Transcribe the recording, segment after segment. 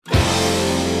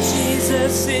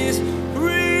Jesus is real.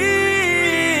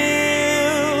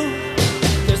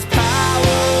 There's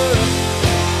power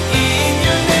in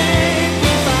your name.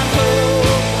 We find hope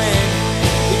when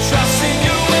we trust in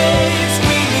your ways.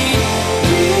 We need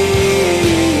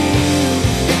real.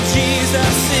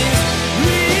 Jesus is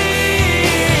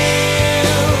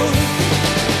real.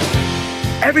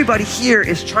 Everybody here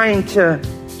is trying to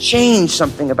change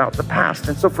something about the past.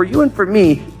 And so for you and for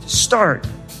me to start,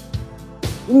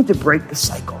 we need to break the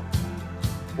cycle.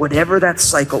 Whatever that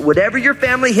cycle, whatever your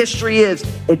family history is,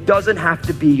 it doesn't have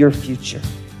to be your future.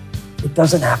 It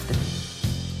doesn't have to be.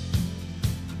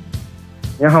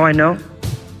 You know how I know?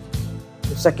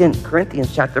 2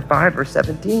 Corinthians chapter 5, verse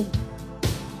 17. It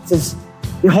says,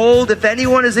 behold, if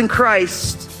anyone is in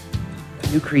Christ, a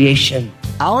new creation.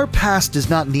 Our past does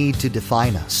not need to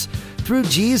define us. Through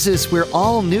Jesus, we're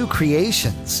all new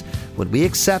creations. When we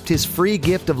accept His free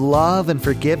gift of love and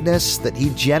forgiveness that He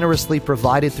generously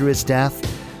provided through His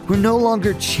death, we're no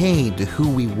longer chained to who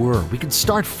we were. We can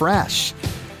start fresh.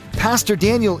 Pastor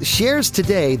Daniel shares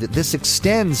today that this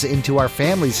extends into our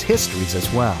family's histories as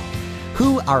well.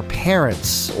 Who our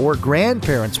parents or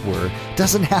grandparents were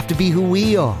doesn't have to be who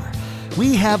we are.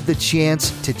 We have the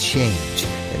chance to change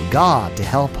and God to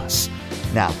help us.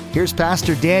 Now, here's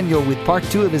Pastor Daniel with part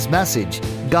 2 of his message,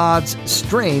 God's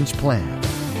Strange Plan.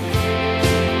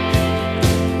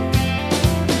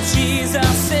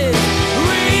 Jesus is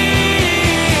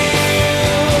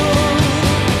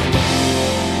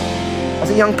As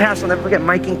a young pastor, I'll never forget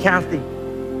Mike and Kathy.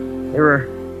 They were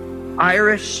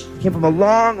Irish, came from a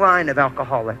long line of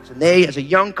alcoholics. And they, as a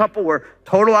young couple, were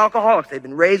total alcoholics. They'd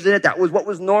been raised in it. That was what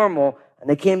was normal. And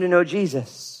they came to know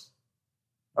Jesus.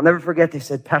 I'll never forget, they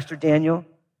said, Pastor Daniel,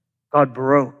 God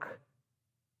broke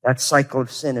that cycle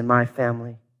of sin in my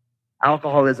family.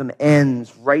 Alcoholism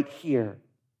ends right here.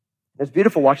 It's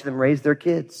beautiful watching them raise their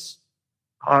kids,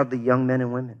 godly young men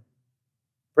and women.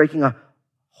 Breaking a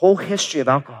whole history of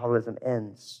alcoholism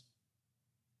ends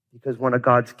because one of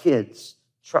God's kids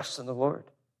trusts in the Lord.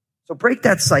 So break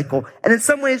that cycle. And in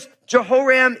some ways,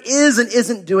 Jehoram is and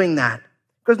isn't doing that.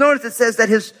 Because notice it says that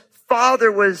his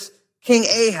father was King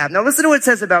Ahab. Now listen to what it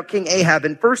says about King Ahab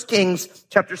in 1 Kings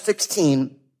chapter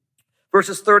 16,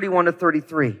 verses 31 to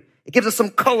 33. It gives us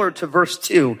some color to verse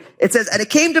 2. It says, and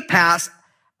it came to pass,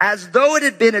 as though it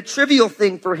had been a trivial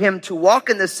thing for him to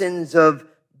walk in the sins of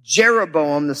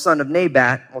Jeroboam, the son of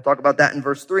Nebat, we'll talk about that in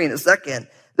verse 3 in a second,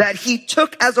 that he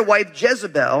took as a wife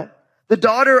Jezebel, the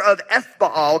daughter of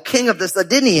Ethbaal, king of the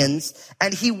Sidonians,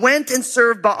 and he went and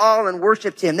served Baal and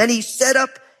worshipped him. Then he set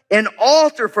up an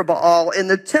altar for Baal in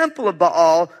the temple of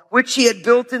Baal, which he had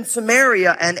built in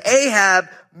Samaria, and Ahab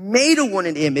made a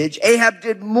wooden image. Ahab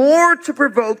did more to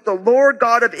provoke the Lord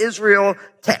God of Israel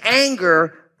to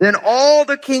anger than all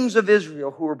the kings of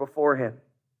Israel who were before him.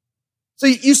 So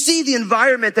you see the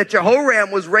environment that Jehoram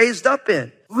was raised up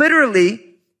in.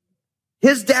 Literally,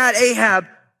 his dad Ahab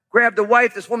grabbed a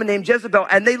wife, this woman named Jezebel,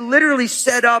 and they literally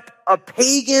set up a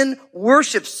pagan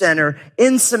worship center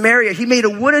in Samaria. He made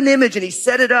a wooden image and he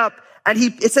set it up, and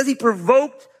it says he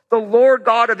provoked the Lord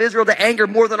God of Israel to anger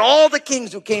more than all the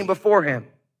kings who came before him.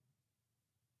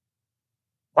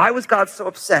 Why was God so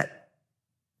upset?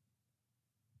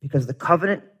 Because the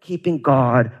covenant-keeping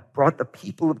God brought the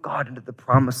people of God into the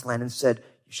promised land and said,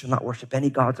 you shall not worship any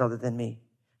gods other than me. You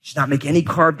shall not make any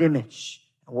carved image.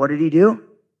 And what did he do?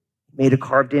 He made a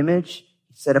carved image.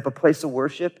 He set up a place of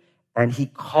worship, and he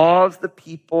caused the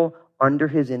people under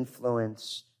his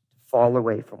influence to fall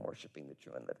away from worshiping the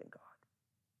true and living God.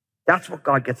 That's what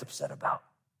God gets upset about.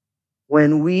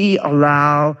 When we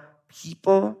allow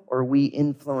people or we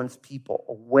influence people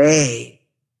away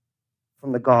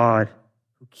from the God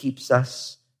who keeps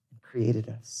us and created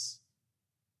us.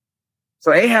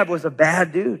 So Ahab was a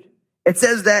bad dude. It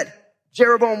says that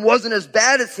Jeroboam wasn't as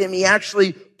bad as him. He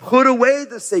actually put away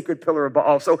the sacred pillar of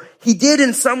Baal. So he did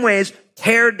in some ways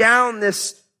tear down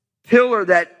this pillar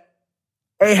that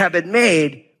Ahab had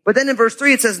made. But then in verse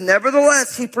 3 it says,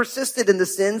 nevertheless, he persisted in the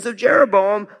sins of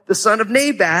Jeroboam, the son of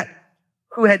Nebat,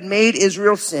 who had made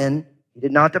Israel sin. He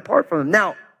did not depart from him.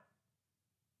 Now,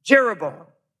 Jeroboam.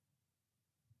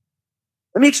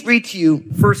 Let me read to you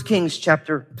 1 Kings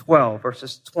chapter 12,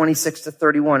 verses 26 to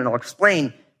 31, and I'll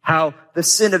explain how the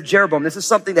sin of Jeroboam, this is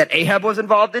something that Ahab was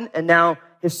involved in, and now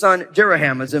his son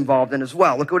Jeroham is involved in as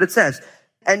well. Look at what it says.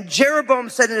 And Jeroboam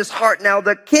said in his heart, now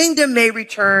the kingdom may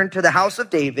return to the house of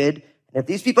David, and if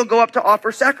these people go up to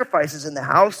offer sacrifices in the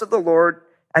house of the Lord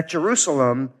at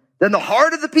Jerusalem, then the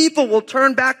heart of the people will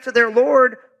turn back to their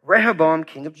Lord, Rehoboam,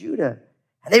 king of Judah.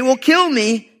 And they will kill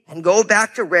me and go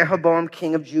back to Rehoboam,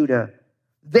 king of Judah.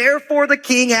 Therefore the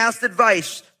king asked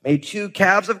advice, made 2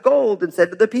 calves of gold, and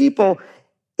said to the people,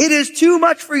 It is too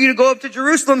much for you to go up to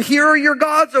Jerusalem. Here are your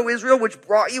gods, O Israel, which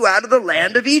brought you out of the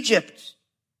land of Egypt.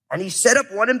 And he set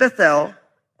up one in Bethel,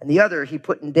 and the other he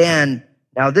put in Dan.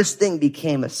 Now this thing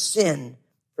became a sin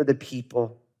for the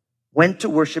people. Went to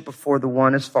worship before the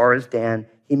one as far as Dan.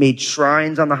 He made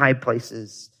shrines on the high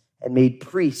places and made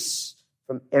priests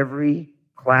from every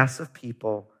class of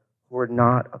people who were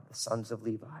not of the sons of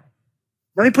Levi. Now,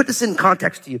 let me put this in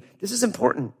context to you. This is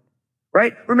important,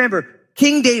 right? Remember,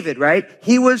 King David, right?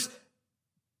 He was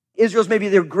Israel's maybe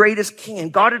their greatest king,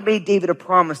 and God had made David a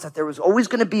promise that there was always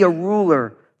going to be a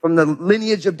ruler from the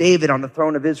lineage of David on the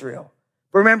throne of Israel.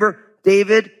 But remember,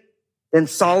 David, then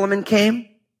Solomon came.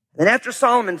 And after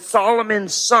Solomon,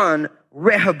 Solomon's son,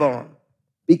 Rehoboam,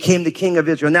 became the king of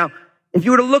Israel. Now, if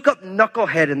you were to look up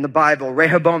knucklehead in the Bible,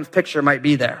 Rehoboam's picture might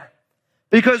be there.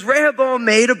 Because Rehoboam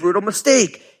made a brutal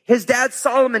mistake. His dad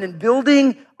Solomon, in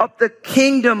building up the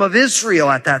kingdom of Israel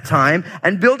at that time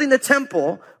and building the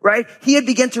temple, right, he had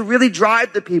begun to really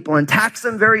drive the people and tax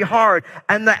them very hard.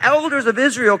 And the elders of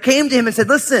Israel came to him and said,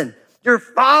 listen, your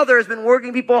father has been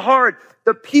working people hard.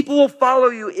 The people will follow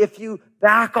you if you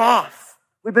back off.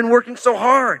 We've been working so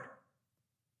hard.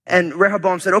 And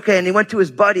Rehoboam said, okay. And he went to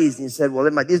his buddies and he said, well,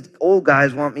 these old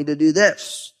guys want me to do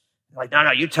this. They're like,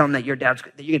 no, you tell them that you're going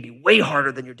to be way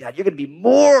harder than your dad. You're going to be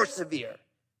more severe.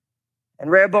 And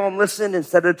Rehoboam listened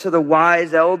instead of to the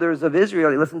wise elders of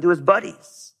Israel. He listened to his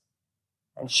buddies.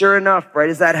 And sure enough, right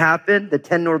as that happened, the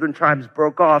 10 northern tribes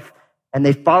broke off and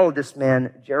they followed this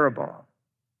man, Jeroboam.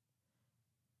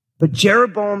 But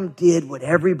Jeroboam did what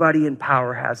everybody in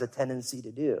power has a tendency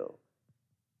to do.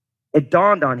 It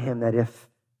dawned on him that if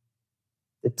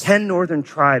the 10 northern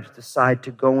tribes decide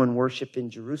to go and worship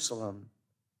in Jerusalem,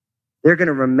 they're going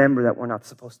to remember that we're not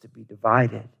supposed to be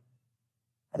divided.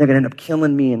 And they're going to end up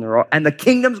killing me, and the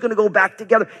kingdom's going to go back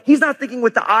together. He's not thinking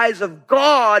with the eyes of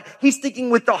God. He's thinking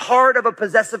with the heart of a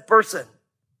possessive person.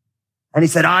 And he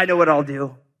said, I know what I'll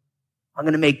do. I'm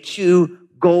going to make 2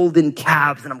 golden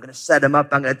calves, and I'm going to set them up.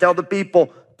 I'm going to tell the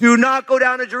people, do not go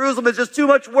down to Jerusalem. It's just too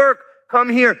much work. Come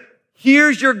here.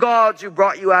 Here's your gods who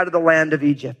brought you out of the land of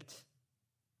Egypt.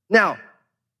 Now,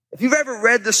 if you've ever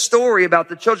read the story about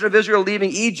the children of Israel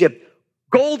leaving Egypt,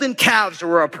 golden calves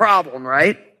were a problem,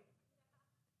 right?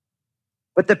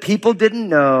 But the people didn't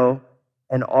know,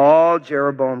 and all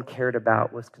Jeroboam cared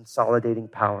about was consolidating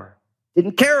power.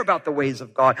 Didn't care about the ways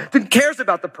of God. Didn't care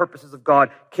about the purposes of God.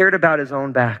 Cared about his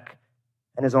own back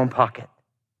and his own pocket.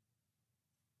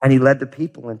 And he led the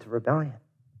people into rebellion.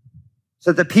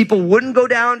 So the people wouldn't go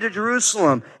down to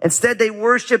Jerusalem. Instead, they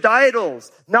worshiped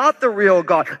idols, not the real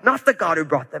God, not the God who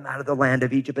brought them out of the land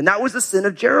of Egypt. And that was the sin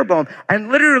of Jeroboam. And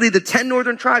literally, the 10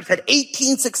 northern tribes had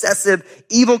 18 successive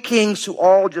evil kings who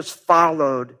all just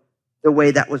followed the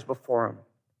way that was before them.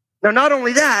 Now, not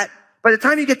only that, by the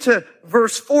time you get to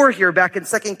verse 4 here, back in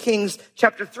 2 Kings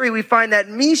chapter 3, we find that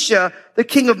Mesha, the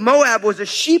king of Moab, was a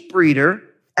sheep breeder,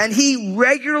 and he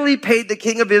regularly paid the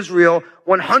king of Israel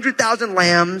 100,000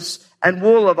 lambs and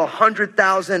wool of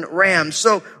 100,000 rams.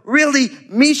 So really,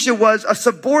 Mesha was a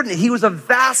subordinate. He was a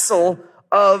vassal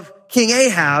of King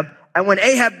Ahab. And when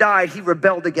Ahab died, he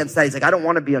rebelled against that. He's like, I don't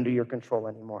want to be under your control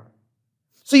anymore.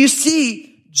 So you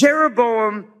see,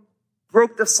 Jeroboam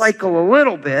broke the cycle a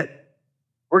little bit.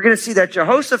 We're going to see that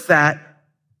Jehoshaphat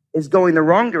is going the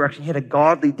wrong direction. He had a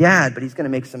godly dad, but he's going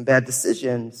to make some bad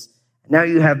decisions. Now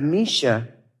you have Mesha,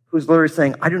 who's literally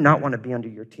saying, I do not want to be under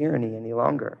your tyranny any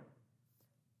longer.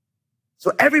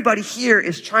 So everybody here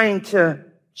is trying to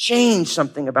change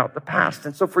something about the past.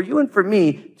 And so for you and for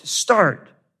me to start,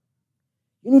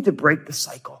 you need to break the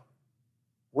cycle.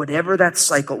 Whatever that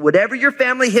cycle, whatever your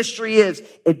family history is,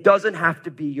 it doesn't have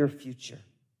to be your future.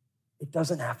 It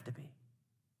doesn't have to be.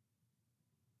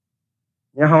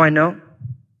 You know how I know?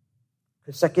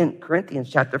 Because 2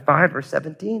 Corinthians chapter 5, verse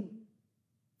 17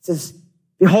 says,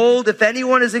 behold, if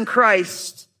anyone is in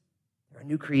Christ, they're a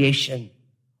new creation.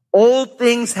 Old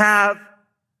things have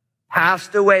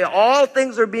passed away. All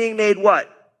things are being made what?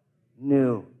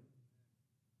 New.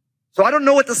 So I don't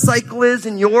know what the cycle is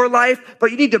in your life, but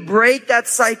you need to break that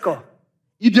cycle.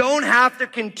 You don't have to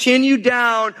continue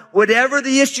down whatever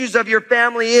the issues of your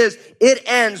family is. It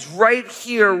ends right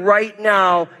here, right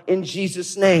now, in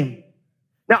Jesus' name.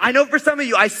 Now, I know for some of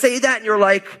you, I say that and you're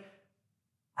like,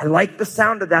 I like the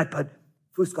sound of that, but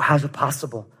Fusco, how's it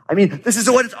possible? I mean, this is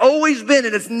what it's always been,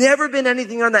 and it's never been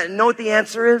anything on that. And know what the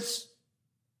answer is?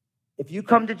 If you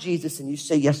come to Jesus and you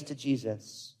say yes to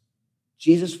Jesus,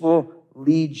 Jesus will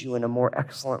lead you in a more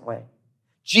excellent way.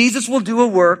 Jesus will do a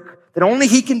work that only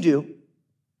he can do,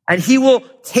 and he will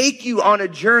take you on a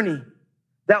journey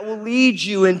that will lead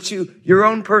you into your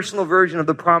own personal version of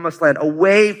the promised land,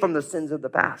 away from the sins of the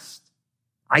past.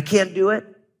 I can't do it.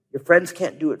 Your friends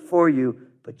can't do it for you,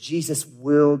 but Jesus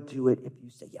will do it if you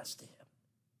say yes to him.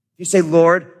 If you say,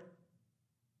 Lord,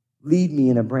 lead me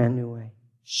in a brand new way.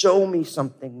 Show me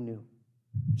something new.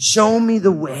 Show me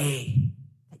the way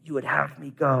that you would have me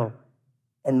go.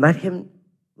 And let him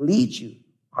lead you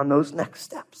on those next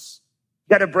steps.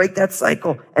 You got to break that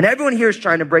cycle. And everyone here is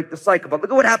trying to break the cycle. But look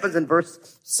at what happens in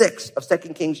verse 6 of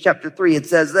 2 Kings chapter 3. It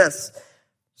says this.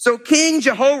 So King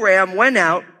Jehoram went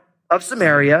out of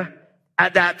Samaria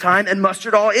at that time and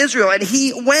mustered all Israel. And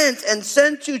he went and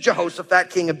sent to Jehoshaphat,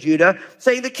 king of Judah,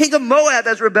 saying, the king of Moab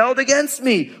has rebelled against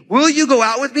me. Will you go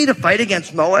out with me to fight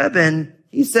against Moab? And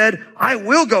he said, I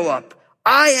will go up.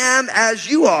 I am as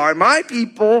you are, my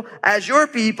people as your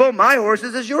people, my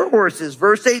horses as your horses.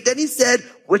 Verse 8, then he said,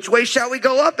 which way shall we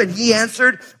go up? And he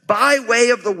answered, by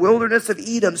way of the wilderness of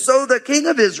Edom. So the king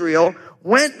of Israel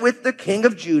went with the king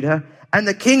of Judah and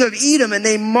the king of Edom, and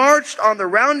they marched on the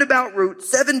roundabout route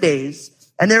 7 days,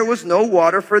 and there was no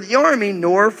water for the army,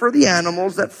 nor for the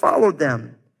animals that followed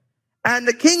them. And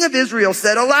the king of Israel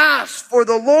said, alas, for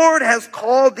the Lord has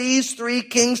called these 3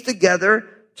 kings together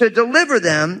to deliver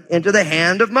them into the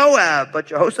hand of Moab. But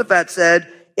Jehoshaphat said,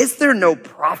 is there no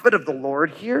prophet of the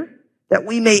Lord here, that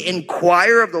we may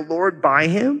inquire of the Lord by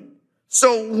him?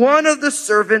 So one of the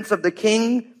servants of the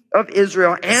king of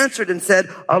Israel answered and said,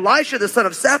 Elisha, the son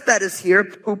of Shaphat, is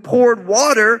here, who poured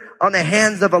water on the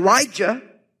hands of Elijah.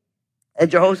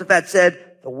 And Jehoshaphat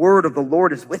said, the word of the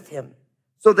Lord is with him.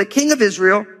 So the king of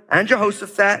Israel and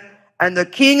Jehoshaphat and the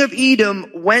king of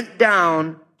Edom went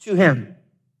down to him.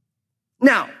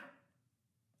 Now,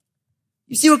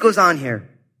 you see what goes on here.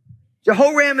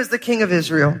 Jehoram is the king of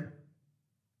Israel,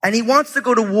 and he wants to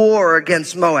go to war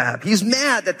against Moab. He's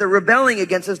mad that they're rebelling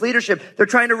against his leadership. They're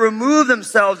trying to remove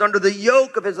themselves under the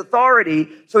yoke of his authority.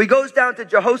 So he goes down to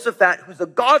Jehoshaphat, who's a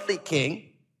godly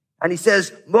king, and he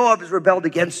says, Moab has rebelled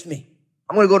against me.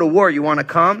 I'm going to go to war. You want to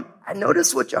come? And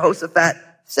notice what Jehoshaphat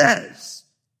says.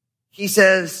 He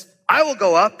says, I will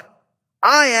go up.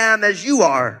 I am as you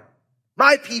are.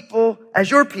 My people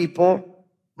as your people.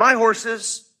 My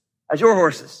horses as your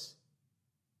horses.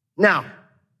 Now,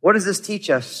 what does this teach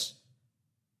us?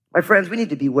 My friends, we need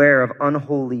to beware of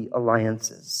unholy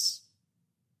alliances.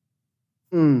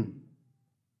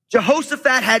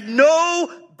 Jehoshaphat had no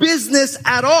business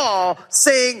at all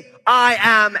saying, I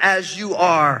am as you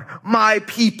are. My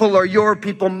people are your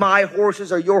people. My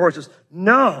horses are your horses.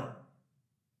 No.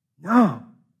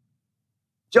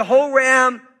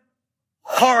 Jehoram's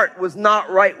heart was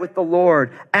not right with the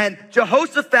Lord. And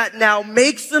Jehoshaphat now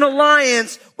makes an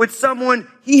alliance with someone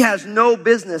he has no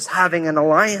business having an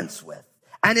alliance with.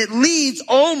 And it leads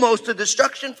almost to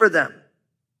destruction for them.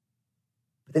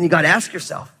 But then you got to ask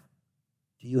yourself,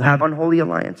 do you have unholy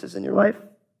alliances in your life?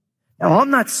 Now, I'm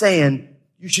not saying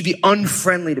you should be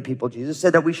unfriendly to people. Jesus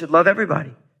said that we should love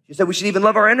everybody. He said we should even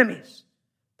love our enemies.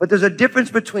 But there's a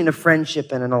difference between a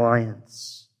friendship and an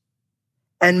alliance.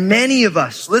 And many of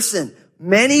us, listen,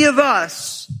 many of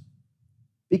us,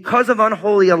 because of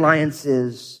unholy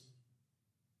alliances,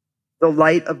 the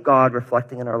light of God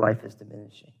reflecting in our life is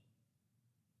diminishing.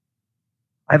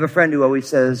 I have a friend who always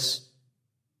says,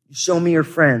 you show me your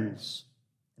friends,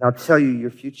 and I'll tell you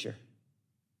your future.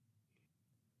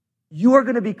 You are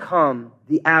going to become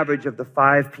the average of the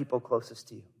 5 people closest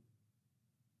to you.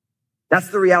 That's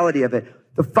the reality of it.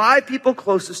 The 5 people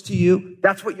closest to you,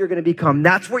 that's what you're going to become.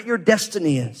 That's what your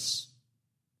destiny is.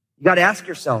 You got to ask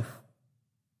yourself,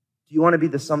 do you want to be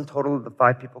the sum total of the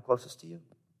 5 people closest to you?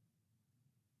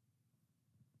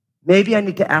 Maybe I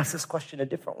need to ask this question a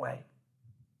different way.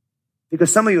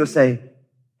 Because some of you will say,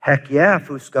 heck yeah,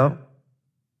 Fusco.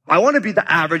 I want to be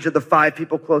the average of the 5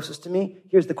 people closest to me.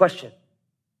 Here's the question.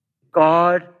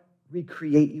 God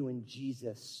recreate you in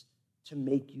Jesus to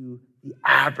make you the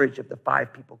average of the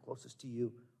 5 people closest to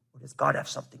you? Or does God have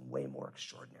something way more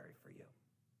extraordinary for you?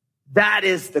 That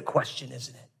is the question,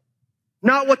 isn't it?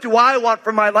 Not what do I want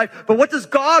for my life, but what does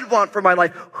God want for my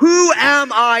life? Who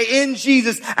am I in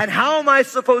Jesus, and how am I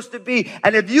supposed to be?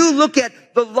 And if you look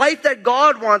at the life that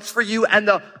God wants for you and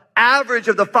the average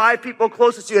of the 5 people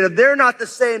closest to you, and if they're not the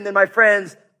same, then my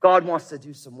friends, God wants to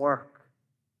do some work.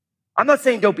 I'm not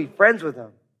saying don't be friends with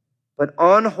them, but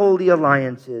unholy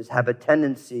alliances have a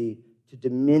tendency to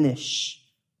diminish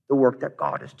the work that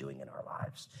God is doing in our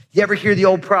lives. You ever hear the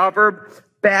old proverb,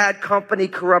 bad company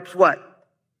corrupts what?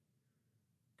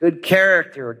 Good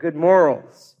character or good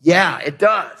morals. Yeah, it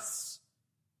does.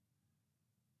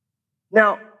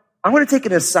 Now, I'm going to take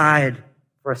an aside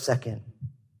for a second.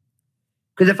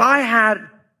 Because if I had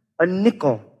a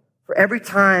nickel for every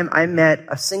time I met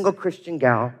a single Christian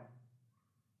gal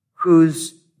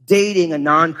who's dating a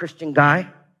non-Christian guy,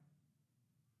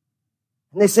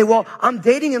 And they say, well, I'm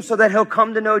dating him so that he'll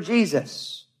come to know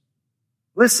Jesus.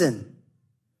 Listen,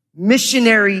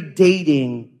 missionary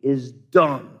dating is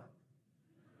dumb.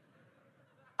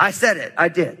 I said it. I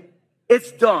did.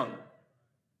 It's dumb.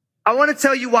 I want to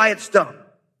tell you why it's dumb.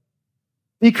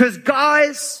 Because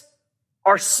guys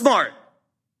are smart.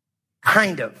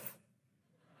 Kind of.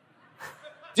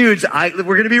 Dudes, we're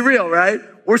going to be real, right?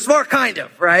 We're smart, kind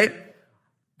of, right?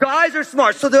 Guys are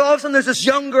smart. So all of a sudden there's this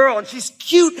young girl and she's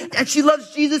cute and she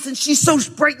loves Jesus and she's so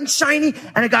bright and shiny.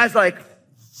 And a guy's like,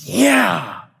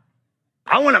 yeah,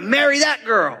 I want to marry that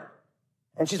girl.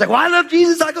 And she's like, well, I love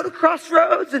Jesus. I go to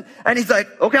Crossroads. And he's like,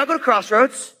 okay, I'll go to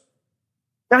Crossroads.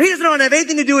 Now he doesn't want to have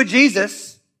anything to do with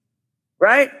Jesus,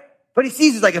 right? But he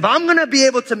sees, he's like, if I'm going to be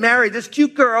able to marry this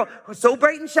cute girl who's so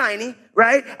bright and shiny,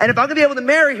 right? And if I'm going to be able to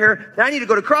marry her, then I need to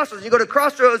go to Crossroads. And you go to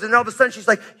Crossroads and all of a sudden she's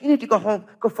like, you need to go home,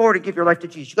 go forward and give your life to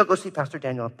Jesus. You got to go see Pastor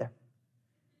Daniel up there.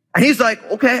 And he's like,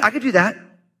 okay, I could do that.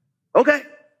 Okay.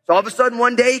 So all of a sudden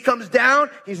one day he comes down.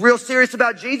 He's real serious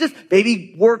about Jesus.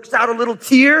 Baby works out a little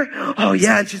tear. Oh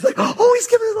yeah. And she's like, oh, he's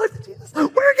giving his life to Jesus.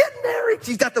 We're getting married.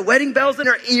 She's got the wedding bells in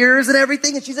her ears and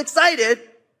everything. And she's excited.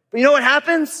 But you know what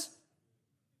happens?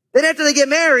 Then after they get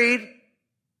married,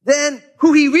 then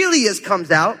who he really is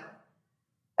comes out.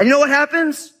 And you know what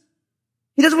happens?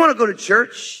 He doesn't want to go to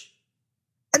church.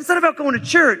 And it's not about going to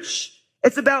church.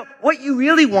 It's about what you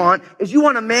really want is you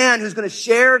want a man who's going to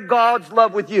share God's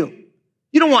love with you.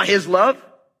 You don't want his love.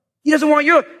 He doesn't want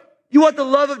your. You want the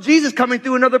love of Jesus coming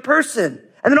through another person.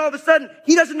 And then all of a sudden,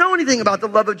 he doesn't know anything about the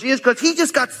love of Jesus because he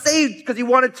just got saved because he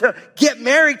wanted to get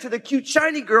married to the cute,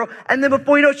 shiny girl. And then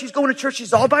before you know it, she's going to church.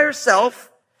 She's all by herself.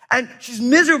 And she's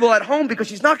miserable at home because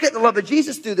she's not getting the love of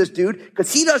Jesus through this dude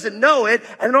because he doesn't know it.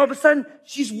 And then all of a sudden,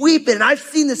 she's weeping. And I've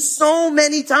seen this so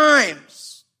many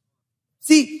times.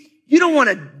 See, you don't want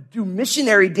to do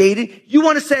missionary dating. You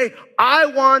want to say, I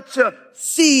want to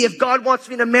see if God wants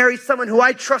me to marry someone who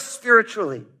I trust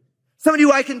spiritually. Somebody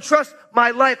who I can trust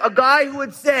my life. A guy who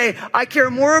would say, I care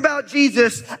more about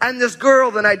Jesus and this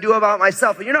girl than I do about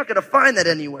myself. And you're not going to find that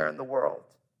anywhere in the world.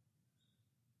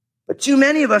 But too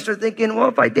many of us are thinking, well,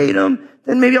 if I date him,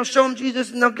 then maybe I'll show him Jesus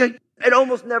and they'll get. It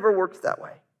almost never works that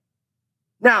way.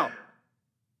 Now,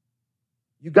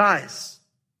 you guys,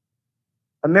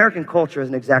 American culture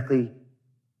isn't exactly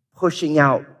pushing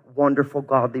out wonderful,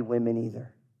 godly women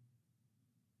either.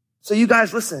 So you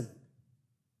guys, listen.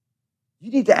 You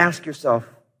need to ask yourself,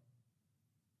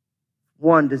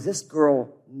 one, does this girl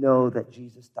know that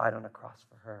Jesus died on a cross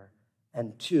for her?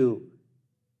 And two,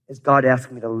 is God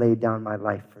asking me to lay down my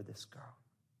life for this girl?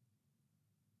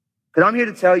 Because I'm here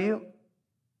to tell you,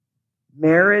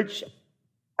 marriage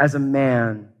as a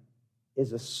man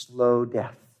is a slow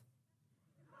death.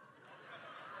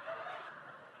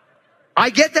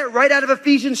 I get that right out of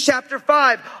Ephesians chapter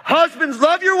 5. Husbands,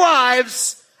 love your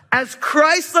wives as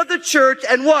Christ loved the church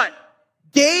and what?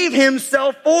 Gave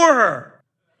himself for her.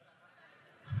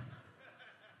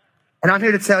 And I'm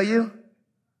here to tell you,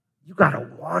 you gotta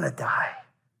want to die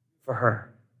for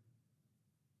her.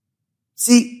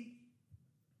 See,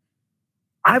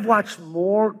 I've watched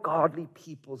more godly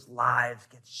people's lives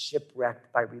get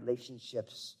shipwrecked by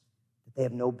relationships that they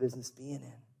have no business being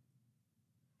in.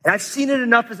 And I've seen it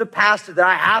enough as a pastor that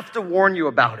I have to warn you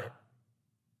about it.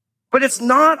 But it's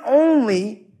not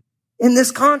only in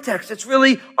this context. It's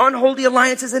really unholy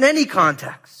alliances in any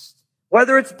context.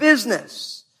 Whether it's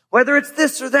business, whether it's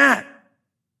this or that.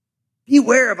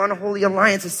 Beware of unholy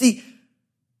alliances. See,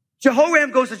 Jehoram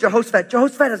goes to Jehoshaphat.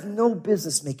 Jehoshaphat has no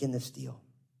business making this deal.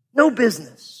 No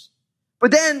business.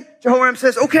 But then Jehoram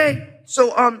says, okay,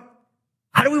 so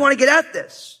how do we want to get at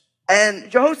this? And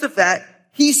Jehoshaphat,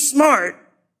 he's smart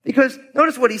because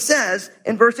notice what he says.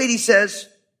 In verse 8, he says,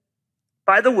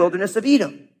 by the wilderness of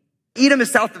Edom. Edom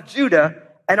is south of Judah,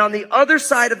 and on the other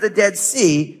side of the Dead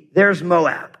Sea, there's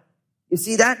Moab. You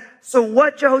see that? So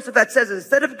what Jehoshaphat says is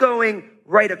instead of going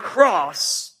right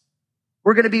across,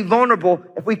 we're going to be vulnerable.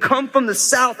 If we come from the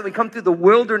south and we come through the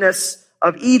wilderness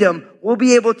of Edom, we'll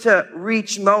be able to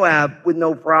reach Moab with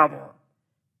no problem.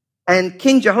 And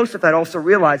King Jehoshaphat also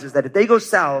realizes that if they go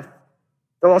south,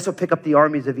 they'll also pick up the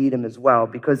armies of Edom as well,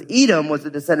 because Edom was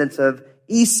the descendants of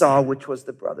Esau, which was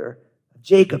the brother of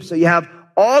Jacob. So you have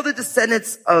all the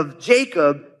descendants of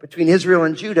Jacob between Israel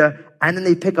and Judah, and then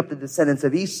they pick up the descendants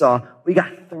of Esau. We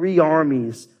got 3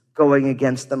 armies going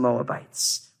against the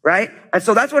Moabites, right? And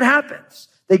so that's what happens.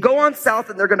 They go on south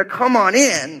and they're going to come on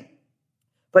in,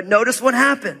 but notice what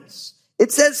happens.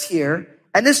 It says here,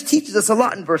 and this teaches us a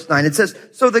lot in verse 9. It says,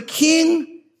 so the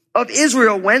king of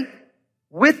Israel went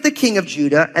with the king of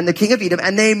Judah and the king of Edom,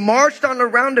 and they marched on a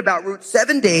roundabout route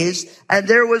 7 days, and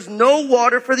there was no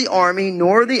water for the army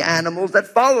nor the animals that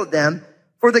followed them,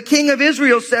 For the king of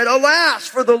Israel said, alas,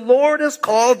 for the Lord has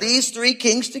called these 3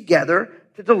 kings together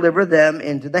to deliver them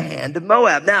into the hand of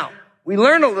Moab. Now, we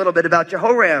learn a little bit about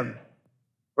Jehoram,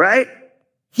 right?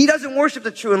 He doesn't worship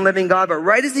the true and living God, but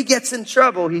right as he gets in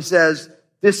trouble, he says,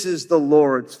 this is the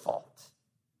Lord's fault.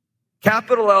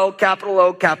 Capital L, capital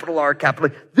O, capital R,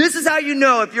 capital A. This is how you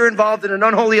know if you're involved in an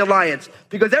unholy alliance.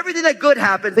 Because everything that good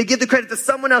happens, they give the credit to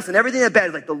someone else, and everything that bad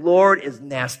is like, the Lord is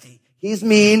nasty. He's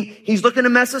mean. He's looking to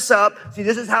mess us up. See,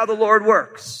 this is how the Lord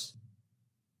works.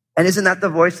 And isn't that the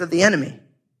voice of the enemy?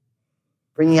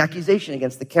 Bringing accusation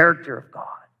against the character of God.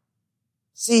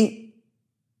 See,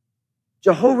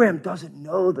 Jehoram doesn't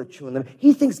know the true and living.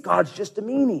 He thinks God's just a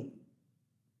meanie.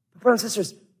 Brothers and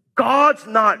sisters, God's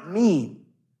not mean.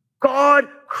 God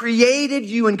created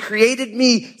you and created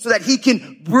me so that he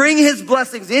can bring his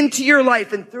blessings into your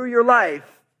life and through your life.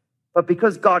 But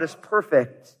because God is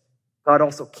perfect, God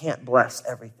also can't bless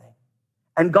everything.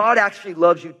 And God actually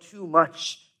loves you too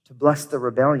much to bless the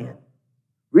rebellion.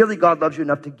 Really, God loves you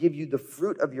enough to give you the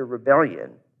fruit of your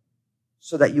rebellion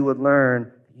so that you would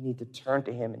learn that you need to turn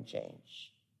to him and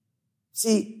change.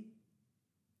 See,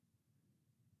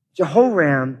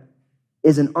 Jehoram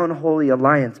is an unholy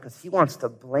alliance because he wants to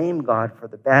blame God for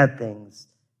the bad things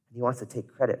and he wants to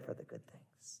take credit for the good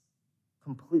things.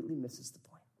 Completely misses the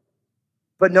point.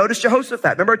 But notice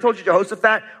Jehoshaphat. Remember I told you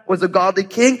Jehoshaphat was a godly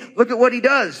king? Look at what he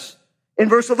does. In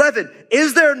verse 11,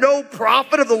 is there no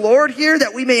prophet of the Lord here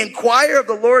that we may inquire of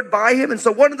the Lord by him? And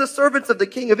so one of the servants of the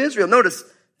king of Israel, notice,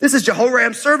 this is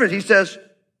Jehoram's servant. He says,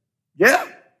 yeah,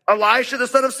 Elisha the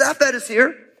son of Shaphat is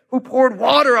here, who poured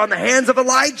water on the hands of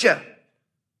Elijah.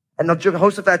 And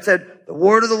Jehoshaphat said, the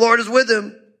word of the Lord is with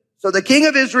him. So the king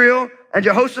of Israel and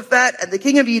Jehoshaphat and the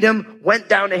king of Edom went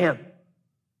down to him.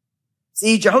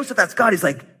 See, Jehoshaphat's God. He's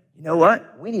like, you know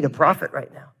what? We need a prophet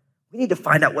right now. We need to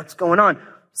find out what's going on.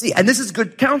 See, and this is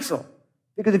good counsel.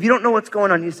 Because if you don't know what's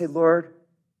going on, you say, Lord,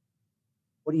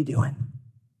 what are you doing?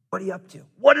 What are you up to?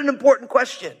 What an important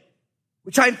question.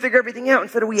 We try and figure everything out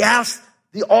instead of we ask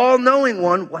the all-knowing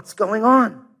one what's going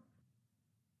on.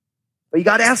 But you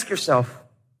got to ask yourself,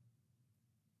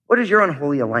 what does your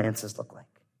unholy alliances look like?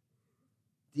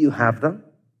 Do you have them?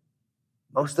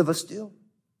 Most of us do.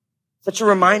 Such a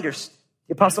reminder,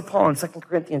 the Apostle Paul in 2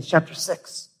 Corinthians chapter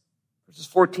 6, verses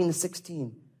 14 to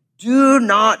 16. Do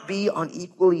not be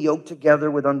unequally yoked together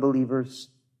with unbelievers.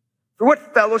 For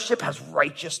what fellowship has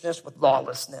righteousness with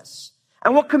lawlessness?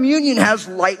 And what communion has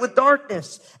light with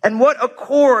darkness? And what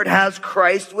accord has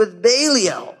Christ with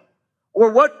Belial?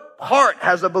 Or what part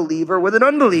has a believer with an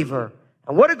unbeliever?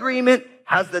 And what agreement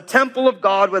has the temple of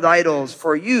God with idols?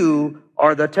 For you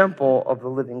are the temple of the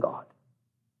living God.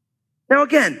 Now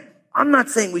again, I'm not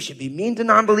saying we should be mean to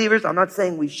non-believers. I'm not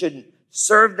saying we shouldn't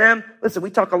serve them. Listen,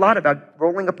 we talk a lot about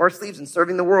rolling up our sleeves and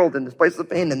serving the world in this place of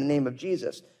pain in the name of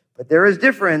Jesus. But there is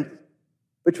difference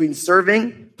between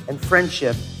serving and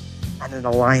friendship and an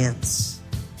alliance.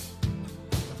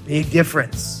 A big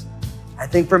difference. I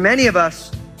think for many of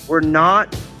us, we're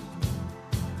not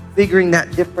figuring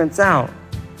that difference out.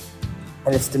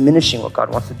 And it's diminishing what God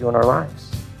wants to do in our lives.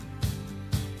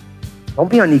 Don't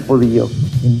be unequally yoked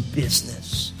in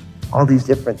business. All these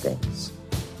different things.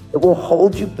 It will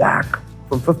hold you back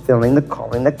from fulfilling the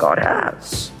calling that God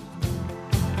has.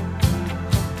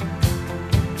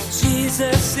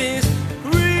 Jesus is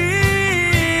real.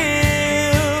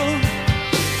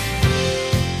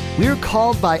 We're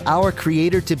called by our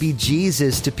Creator to be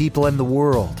Jesus to people in the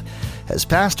world. As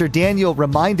Pastor Daniel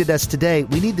reminded us today,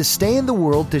 we need to stay in the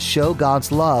world to show God's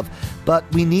love, but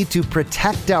we need to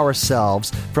protect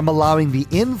ourselves from allowing the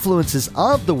influences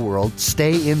of the world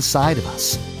stay inside of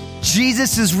us.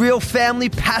 Jesus is real, family.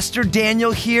 Pastor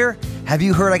Daniel here. Have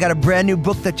you heard I got a brand new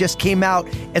book that just came out?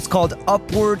 It's called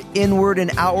Upward, Inward,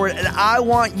 and Outward, and I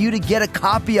want you to get a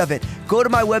copy of it. Go to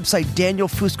my website,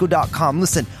 danielfusco.com.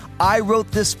 Listen, I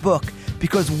wrote this book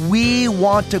because we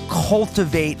want to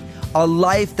cultivate a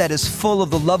life that is full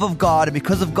of the love of God, and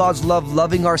because of God's love,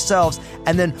 loving ourselves,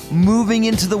 and then moving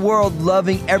into the world,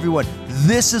 loving everyone.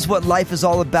 This is what life is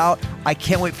all about. I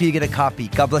can't wait for you to get a copy.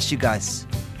 God bless you guys.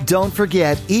 Don't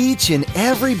forget, each and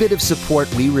every bit of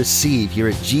support we receive here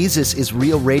at Jesus is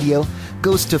Real Radio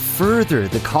goes to further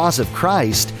the cause of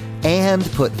Christ and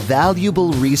put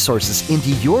valuable resources into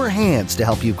your hands to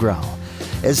help you grow.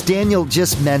 As Daniel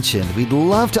just mentioned, we'd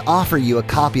love to offer you a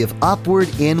copy of Upward,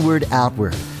 Inward,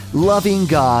 Outward. Loving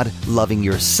God, loving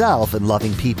yourself, and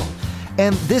loving people.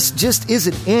 And this just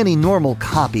isn't any normal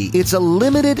copy. It's a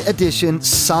limited edition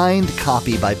signed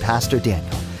copy by Pastor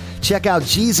Daniel. Check out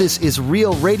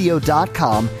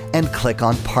JesusIsRealRadio.com and click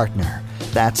on Partner.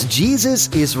 That's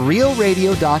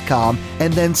JesusIsRealRadio.com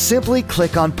and then simply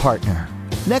click on Partner.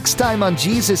 Next time on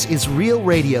Jesus is Real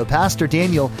Radio, Pastor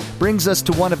Daniel brings us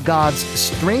to one of God's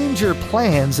stranger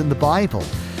plans in the Bible,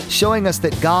 showing us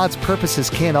that God's purposes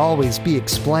can't always be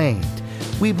explained.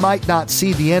 We might not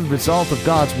see the end result of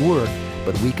God's work,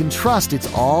 but we can trust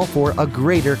it's all for a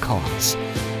greater cause.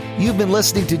 You've been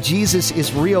listening to Jesus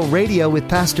is Real Radio with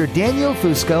Pastor Daniel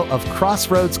Fusco of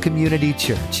Crossroads Community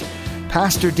Church.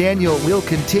 Pastor Daniel will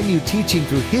continue teaching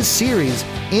through his series,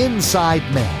 Inside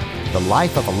Man, the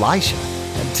life of Elisha.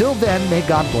 Until then, may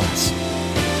God bless.